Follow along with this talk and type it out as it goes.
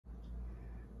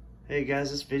Hey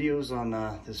guys, this video is on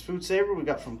this FoodSaver we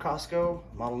got from Costco,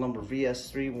 model number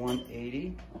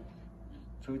VS3180.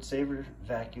 FoodSaver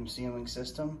vacuum sealing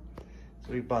system.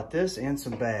 So we bought this and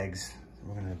some bags.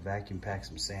 We're gonna vacuum pack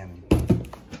some salmon.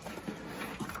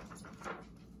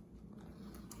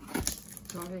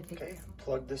 Okay,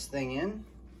 plug this thing in.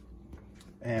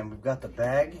 And we've got the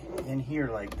bag in here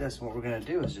like this. What we're gonna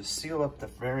do is just seal up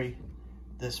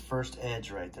this first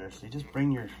edge right there. So you just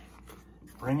bring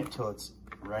it till it's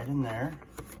right in there.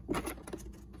 You can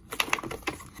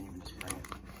even just bring it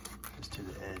just to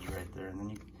the edge right there, and then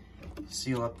you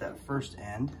seal up that first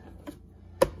end.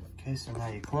 Okay, so now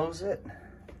you close it,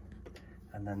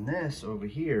 and then this over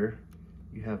here,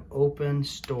 you have open,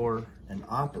 store, and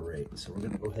operate. So we're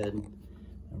gonna go ahead and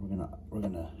we're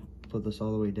gonna put this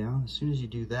all the way down. As soon as you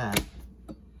do that,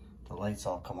 the lights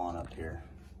all come on up here.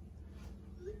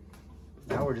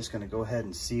 Now we're just gonna go ahead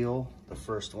and seal the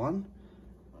first one.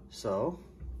 So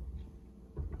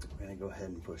we're gonna go ahead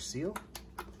and push seal.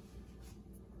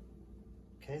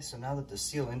 Okay, so now that the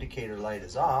seal indicator light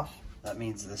is off, that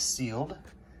means this is sealed.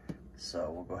 So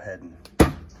we'll go ahead and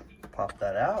pop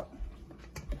that out.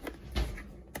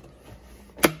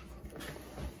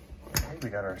 Okay, we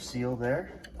got our seal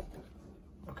there.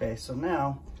 Okay, so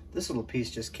now this little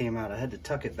piece just came out. I had to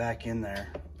tuck it back in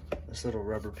there, this little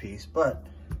rubber piece, but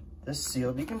this is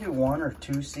sealed. You can do one or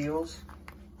two seals.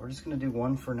 We're just gonna do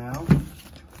one for now.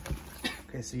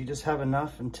 Okay, so you just have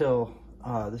enough until,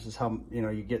 this is how,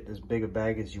 you get as big a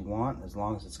bag as you want, as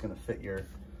long as it's gonna fit your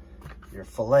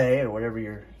fillet or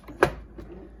whatever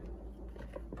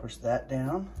push that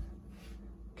down.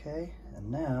 Okay,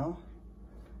 and now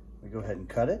we go ahead and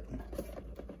cut it.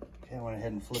 Okay, I went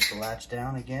ahead and flipped the latch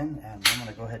down again, and I'm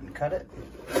gonna go ahead and cut it.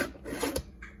 There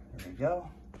we go.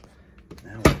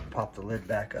 Now we'll pop the lid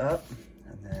back up,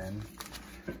 and then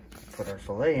put our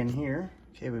fillet in here.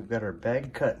 Okay, we've got our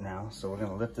bag cut now, so we're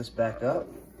gonna lift this back up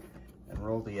and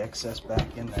roll the excess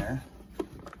back in there.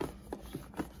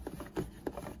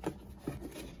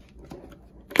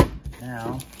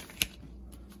 Now,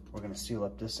 we're gonna seal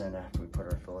up this end after we put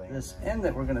our fillet in. This end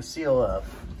that we're gonna seal up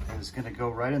is gonna go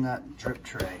right in that drip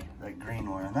tray, that green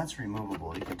one, and that's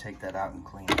removable. You can take that out and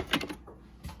clean it.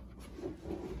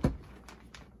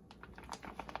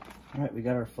 All right, we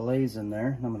got our fillets in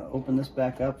there. I'm gonna open this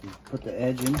back up and put the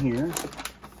edge in here.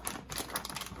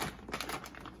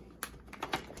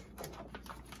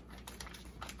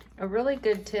 A really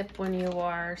good tip when you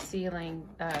are sealing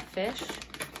fish,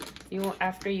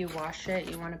 after you wash it,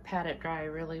 you want to pat it dry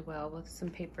really well with some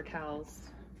paper towels.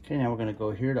 Okay, now we're gonna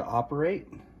go here to operate.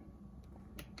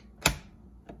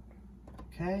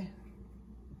 Okay,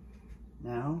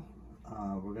 now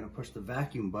we're gonna push the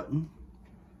vacuum button.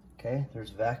 Okay,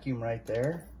 there's vacuum right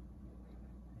there.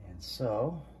 And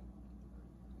so,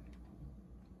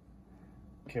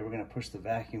 okay, we're gonna push the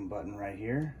vacuum button right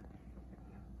here.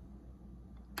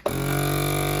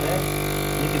 Okay,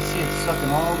 you can see it's sucking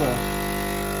all the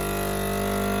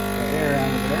air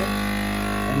out of there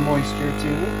and moisture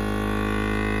too.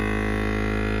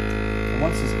 And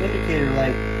once this indicator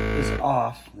light is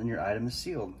off, then your item is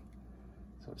sealed.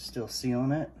 So it's still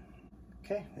sealing it.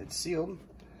 Okay, it's sealed.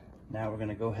 Now we're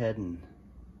gonna go ahead and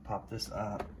pop this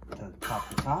up to pop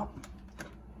the top.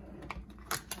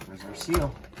 There's our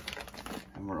seal,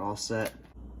 and we're all set.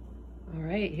 All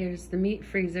right, here's the meat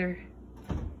freezer.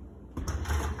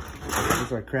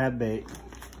 There's our crab bait.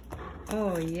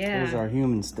 Oh yeah. There's our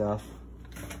human stuff.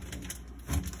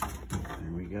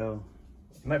 There we go.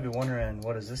 You might be wondering,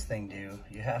 what does this thing do?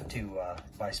 You have to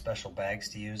buy special bags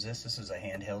to use this. This is a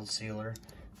handheld sealer.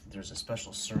 There's a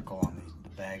special circle on the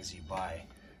bags you buy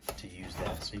to use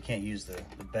that. So you can't use the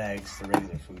bags, the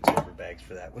regular FoodSaver bags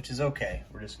for that, which is okay.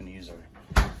 We're just gonna use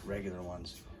our regular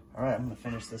ones. All right, I'm gonna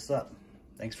finish this up.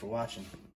 Thanks for watching.